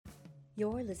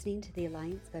You're listening to the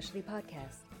Alliance Specialty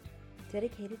Podcast,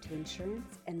 dedicated to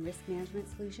insurance and risk management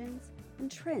solutions and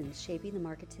trends shaping the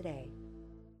market today.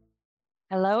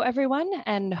 Hello, everyone,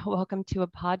 and welcome to a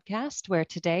podcast where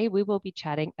today we will be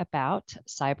chatting about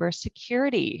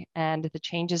cybersecurity and the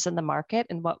changes in the market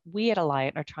and what we at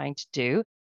Alliant are trying to do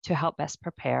to help best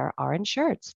prepare our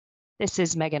insureds. This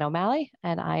is Megan O'Malley,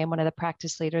 and I am one of the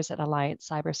practice leaders at Alliant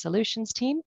Cyber Solutions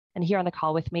team. And here on the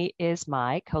call with me is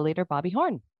my co-leader, Bobby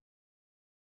Horn.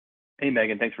 Hey,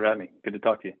 Megan, thanks for having me. Good to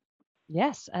talk to you.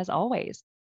 Yes, as always.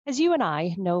 As you and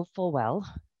I know full well,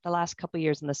 the last couple of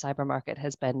years in the cyber market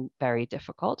has been very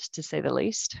difficult, to say the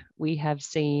least. We have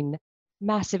seen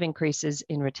massive increases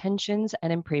in retentions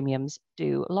and in premiums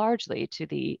due largely to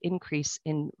the increase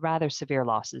in rather severe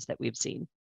losses that we've seen.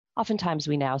 Oftentimes,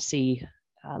 we now see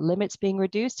limits being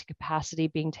reduced, capacity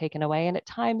being taken away, and at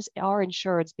times our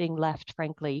insureds being left,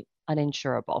 frankly,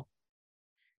 uninsurable.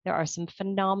 There are some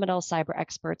phenomenal cyber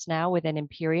experts now within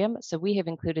Imperium, so we have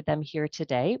included them here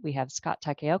today. We have Scott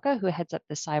Takaoka, who heads up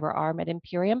the cyber arm at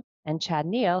Imperium, and Chad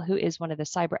Neal, who is one of the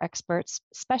cyber experts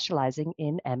specializing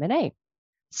in M&A.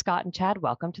 Scott and Chad,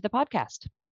 welcome to the podcast.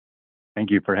 Thank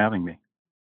you for having me.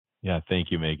 Yeah, thank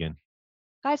you, Megan.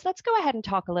 Guys, let's go ahead and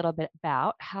talk a little bit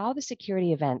about how the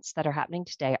security events that are happening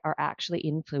today are actually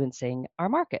influencing our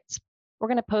markets. We're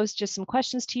going to pose just some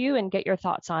questions to you and get your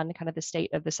thoughts on kind of the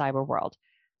state of the cyber world.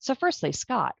 So firstly,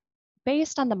 Scott,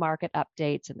 based on the market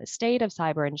updates and the state of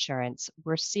cyber insurance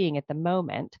we're seeing at the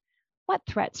moment, what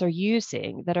threats are you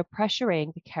seeing that are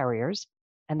pressuring the carriers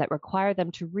and that require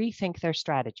them to rethink their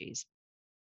strategies?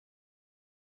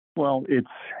 Well,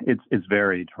 it's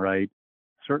varied, right?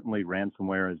 Certainly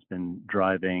ransomware has been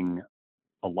driving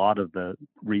a lot of the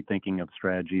rethinking of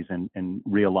strategies and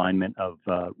realignment of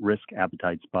risk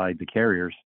appetites by the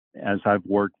carriers. As I've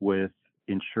worked with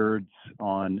insureds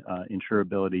on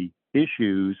insurability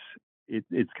issues,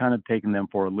 it's kind of taken them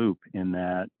for a loop in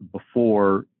that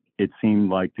before it seemed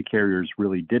like the carriers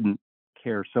really didn't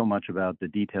care so much about the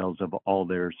details of all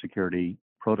their security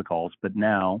protocols, but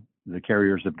now the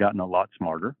carriers have gotten a lot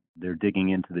smarter. They're digging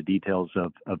into the details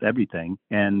of everything,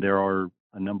 and there are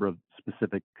a number of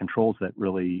specific controls that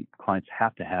really clients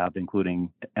have to have,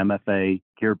 including MFA,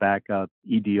 gear backup,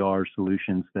 EDR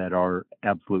solutions that are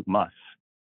absolute musts.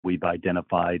 We've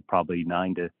identified probably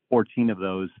 9 to 14 of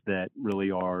those that really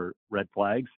are red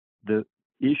flags. The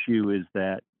issue is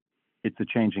that it's a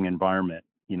changing environment.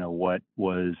 You know, what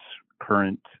was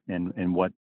current and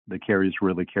what the carriers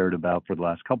really cared about for the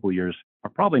last couple of years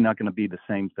are probably not going to be the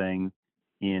same thing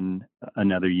in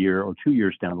another year or 2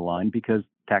 years down the line because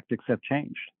tactics have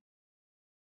changed.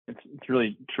 It's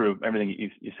really true. Everything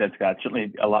you said, Scott.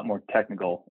 Certainly a lot more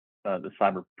technical. The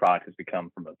cyber product has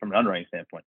become from an underwriting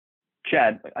standpoint.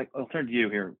 Chad, I'll turn to you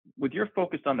here. With your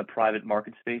focus on the private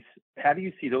market space, how do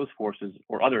you see those forces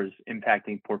or others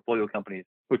impacting portfolio companies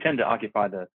who tend to occupy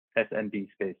the SMB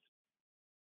space?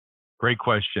 Great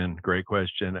question.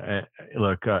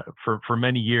 Look, for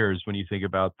many years, when you think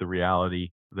about the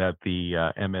reality that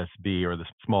the MSB or the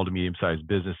small to medium-sized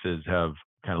businesses have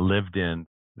kind of lived in,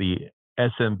 the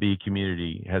SMB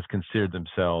community has considered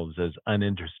themselves as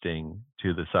uninteresting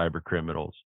to the cyber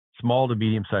criminals. Small to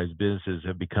medium-sized businesses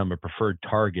have become a preferred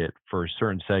target for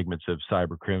certain segments of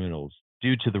cyber criminals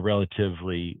due to the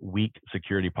relatively weak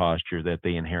security posture that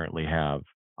they inherently have.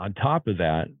 On top of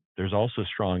that, there's also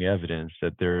strong evidence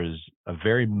that there is a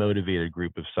very motivated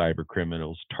group of cyber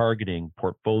criminals targeting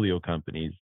portfolio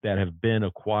companies that have been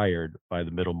acquired by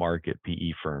the middle market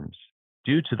PE firms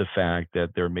due to the fact that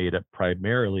they're made up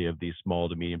primarily of these small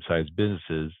to medium-sized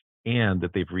businesses and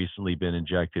that they've recently been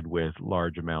injected with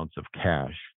large amounts of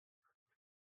cash.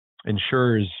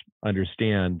 Insurers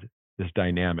understand this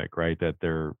dynamic, right? That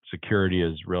their security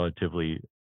is relatively,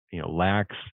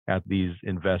 lax at these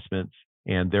investments,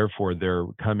 and therefore they're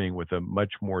coming with a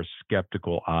much more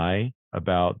skeptical eye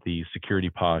about the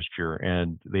security posture,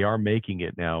 and they are making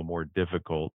it now more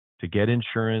difficult to get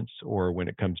insurance, or when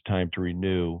it comes time to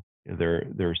renew,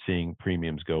 they're seeing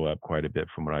premiums go up quite a bit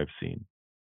from what I've seen.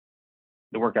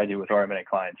 The work I do with our M&A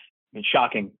clients,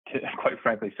 shocking, quite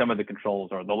frankly, some of the controls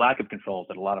or the lack of controls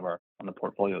that a lot of are on the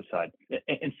portfolio side.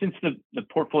 And since the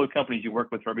portfolio companies you work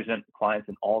with represent clients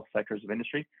in all sectors of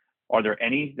industry, are there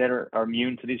any that are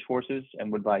immune to these forces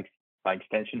and would, by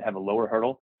extension, have a lower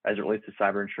hurdle as it relates to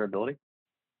cyber insurability?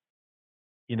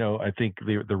 I think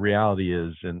the reality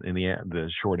is, and the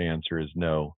short answer is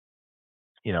no.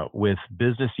 With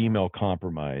business email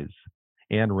compromise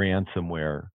and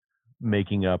ransomware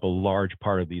making up a large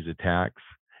part of these attacks,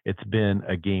 it's been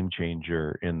a game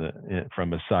changer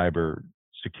from a cyber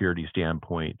security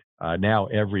standpoint. now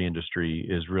every industry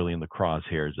is really in the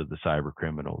crosshairs of the cyber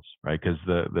criminals, right? Because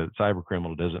the cyber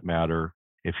criminal doesn't matter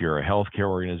if you're a healthcare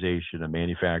organization, a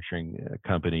manufacturing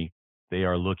company. They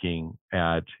are looking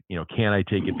at, can I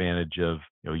take advantage of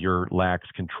your lax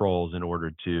controls in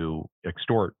order to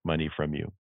extort money from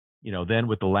you? Then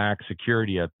with the lax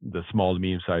security at the small to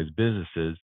medium-sized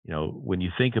businesses, when you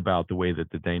think about the way that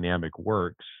the dynamic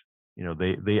works,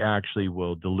 they actually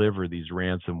will deliver these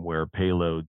ransomware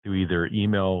payloads through either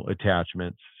email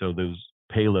attachments. So those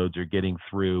payloads are getting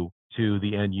through to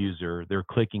the end user. They're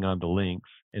clicking on the links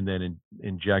and then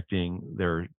injecting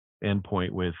their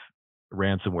endpoint with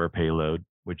ransomware payload,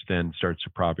 which then starts to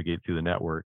propagate through the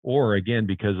network. Or again,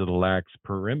 because of the lax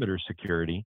perimeter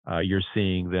security, you're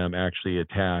seeing them actually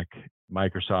attack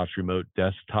Microsoft's remote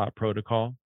desktop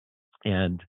protocol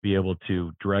and be able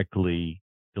to directly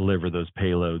deliver those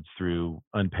payloads through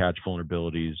unpatched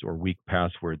vulnerabilities or weak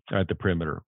passwords at the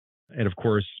perimeter. And of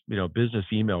course, business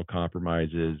email compromise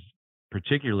is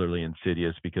particularly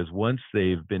insidious because once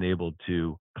they've been able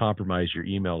to compromise your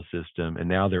email system and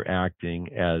now they're acting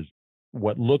as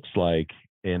what looks like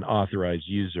an authorized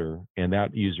user, and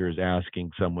that user is asking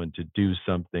someone to do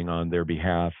something on their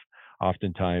behalf.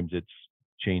 Oftentimes it's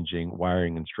changing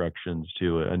wiring instructions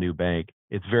to a new bank.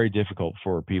 It's very difficult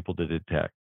for people to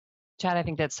detect. Chad, I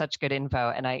think that's such good info.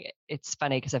 And it's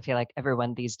funny because I feel like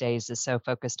everyone these days is so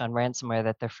focused on ransomware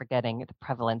that they're forgetting the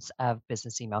prevalence of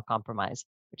business email compromise,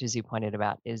 which, as you pointed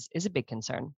about, is a big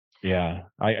concern. Yeah.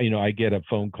 I get a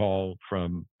phone call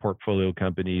from portfolio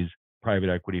companies, private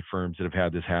equity firms that have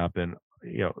had this happen,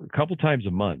 a couple times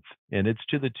a month, and it's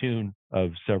to the tune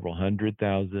of several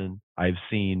 100,000. I've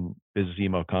seen business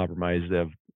email compromise that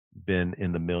have been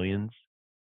in the millions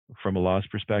from a loss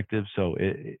perspective. So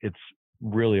it's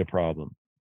really a problem.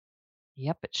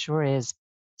 Yep, it sure is.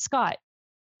 Scott,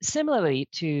 similarly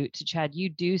to Chad, you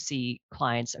do see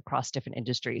clients across different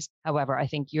industries. However, I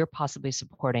think you're possibly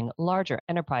supporting larger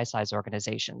enterprise-sized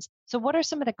organizations. So what are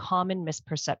some of the common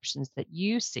misperceptions that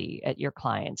you see at your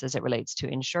clients as it relates to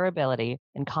insurability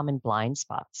and common blind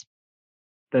spots?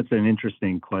 That's an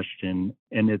interesting question.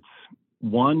 And it's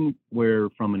one where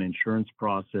from an insurance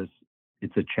process,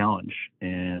 it's a challenge.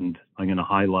 And I'm going to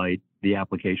highlight the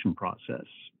application process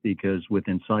because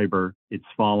within cyber, it's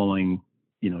following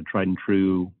tried and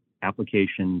true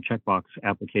application checkbox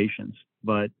applications.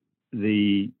 But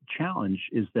the challenge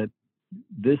is that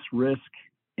this risk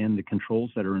and the controls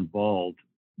that are involved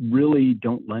really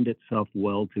don't lend itself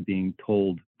well to being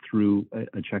told through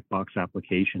a checkbox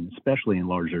application, especially in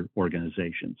larger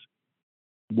organizations.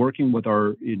 Working with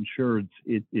our insureds,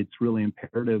 it's really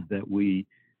imperative that we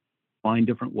find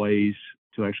different ways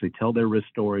to actually tell their risk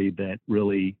story that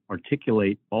really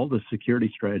articulate all the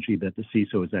security strategy that the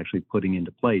CISO is actually putting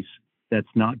into place that's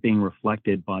not being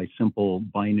reflected by simple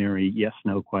binary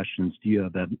yes/no questions. Do you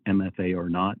have an MFA or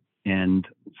not? And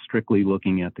strictly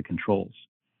looking at the controls.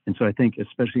 And so I think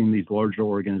especially in these larger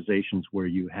organizations where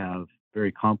you have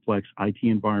very complex IT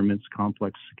environments,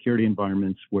 complex security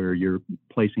environments where you're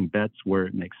placing bets where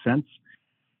it makes sense,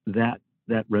 that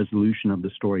resolution of the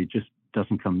story just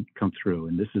doesn't come through.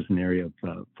 And this is an area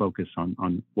of focus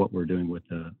on what we're doing with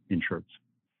the insureds.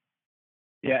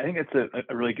 Yeah, I think it's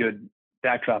a really good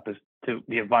backdrop as to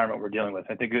the environment we're dealing with.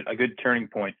 I think a good turning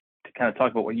point to kind of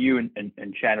talk about what you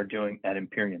and Chad are doing at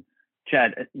Imperium.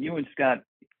 Chad, you and Scott,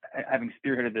 having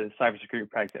spearheaded the cybersecurity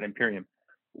practice at Imperium,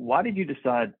 why did you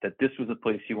decide that this was a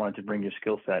place you wanted to bring your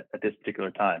skill set at this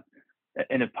particular time?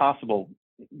 And if possible,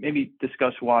 maybe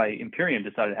discuss why Imperium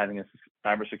decided having a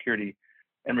cybersecurity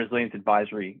and resilience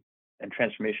advisory and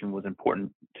transformation was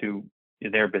important to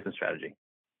their business strategy.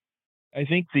 I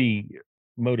think the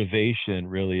motivation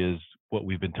really is what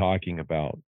we've been talking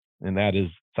about, and that is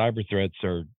cyber threats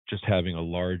are just having a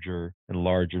larger and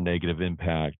larger negative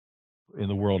impact in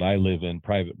the world I live in,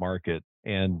 private market,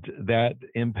 and that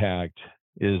impact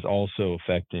is also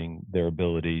affecting their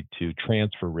ability to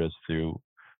transfer risk through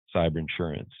cyber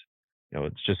insurance.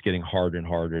 It's just getting harder and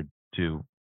harder to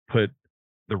put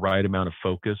the right amount of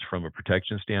focus from a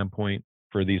protection standpoint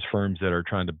for these firms that are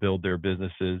trying to build their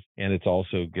businesses, and it's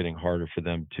also getting harder for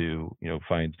them to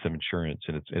find some insurance,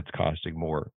 and it's costing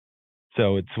more.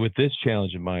 So it's with this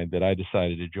challenge in mind that I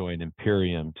decided to join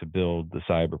Imperium to build the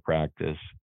cyber practice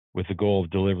with the goal of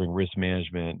delivering risk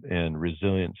management and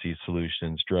resiliency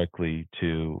solutions directly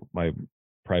to my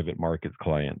private market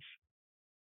clients.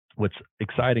 What's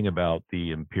exciting about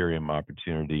the Imperium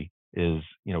opportunity is,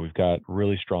 we've got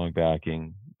really strong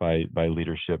backing by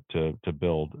leadership to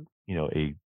build,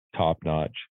 a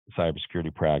top-notch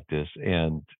cybersecurity practice.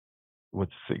 And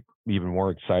what's even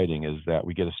more exciting is that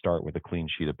we get to start with a clean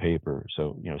sheet of paper.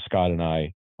 So, Scott and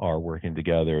I are working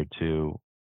together to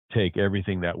take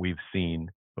everything that we've seen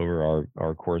over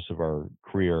our course of our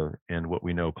career and what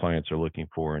we know clients are looking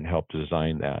for and help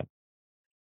design that.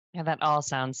 Yeah, that all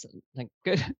sounds like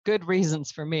good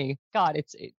reasons for me. God,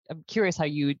 I'm curious how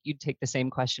you'd take the same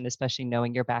question, especially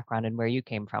knowing your background and where you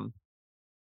came from.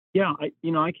 Yeah,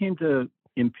 I came to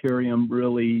Imperium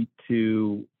really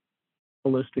to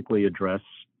holistically address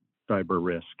cyber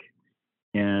risk,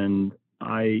 and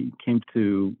I came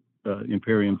to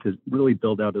Imperium to really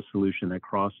build out a solution that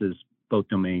crosses both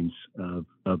domains of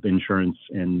insurance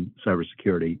and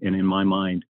cybersecurity. And in my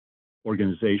mind,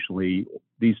 organizationally,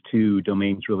 these two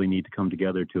domains really need to come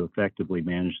together to effectively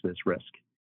manage this risk.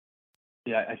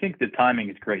 Yeah, I think the timing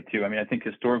is great too. I mean, I think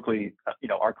historically,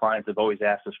 our clients have always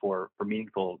asked us for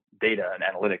meaningful data and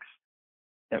analytics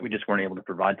that we just weren't able to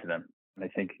provide to them. And I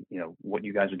think, what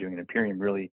you guys are doing at Imperium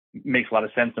really makes a lot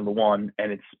of sense, number one,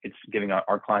 and it's giving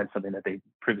our clients something that they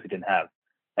previously didn't have.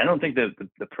 I don't think that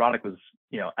the product was,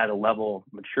 at a level of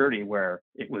maturity where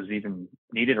it was even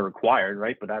needed or required,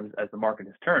 right? But as the market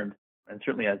has turned, and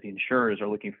certainly as the insurers are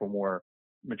looking for more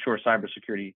mature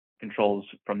cybersecurity controls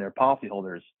from their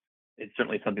policyholders, it's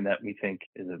certainly something that we think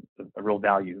is a real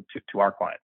value to our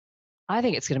clients. I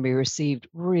think it's going to be received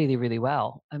really, really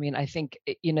well. I mean, I think,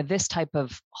 this type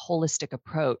of holistic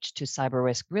approach to cyber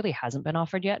risk really hasn't been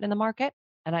offered yet in the market.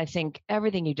 And I think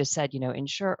everything you just said,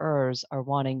 insurers are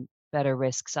wanting better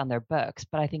risks on their books.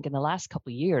 But I think in the last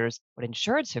couple of years, what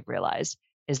insureds have realized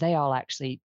is they all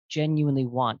actually genuinely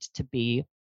want to be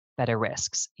better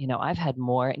risks. I've had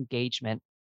more engagement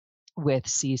with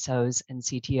CISOs and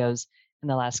CTOs in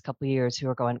the last couple of years who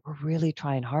are going, we're really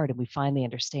trying hard and we finally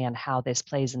understand how this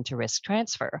plays into risk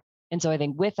transfer. And so I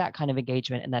think with that kind of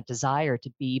engagement and that desire to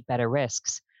be better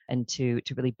risks and to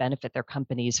really benefit their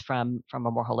companies from a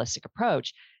more holistic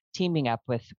approach, teaming up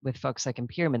with folks like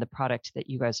Imperium and the product that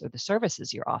you guys or the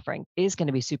services you're offering is going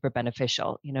to be super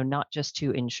beneficial, not just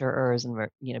to insurers and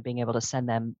being able to send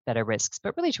them better risks,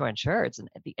 but really to our insurers and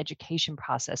the education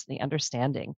process and the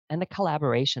understanding and the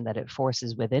collaboration that it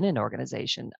forces within an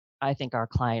organization. I think our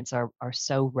clients are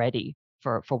so ready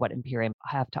for what Imperium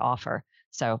have to offer.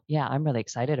 So yeah, I'm really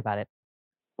excited about it.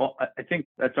 Well, I think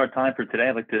that's our time for today.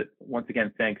 I'd like to once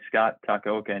again thank Scott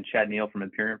Takaoka and Chad Neal from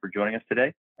Imperium for joining us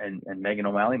today, and Megan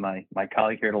O'Malley, my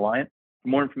colleague here at Alliant. For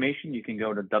more information, you can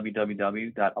go to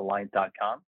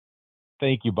www.alliant.com.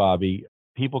 Thank you, Bobby.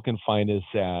 People can find us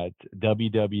at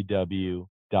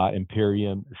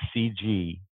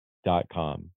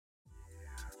www.imperiumcg.com.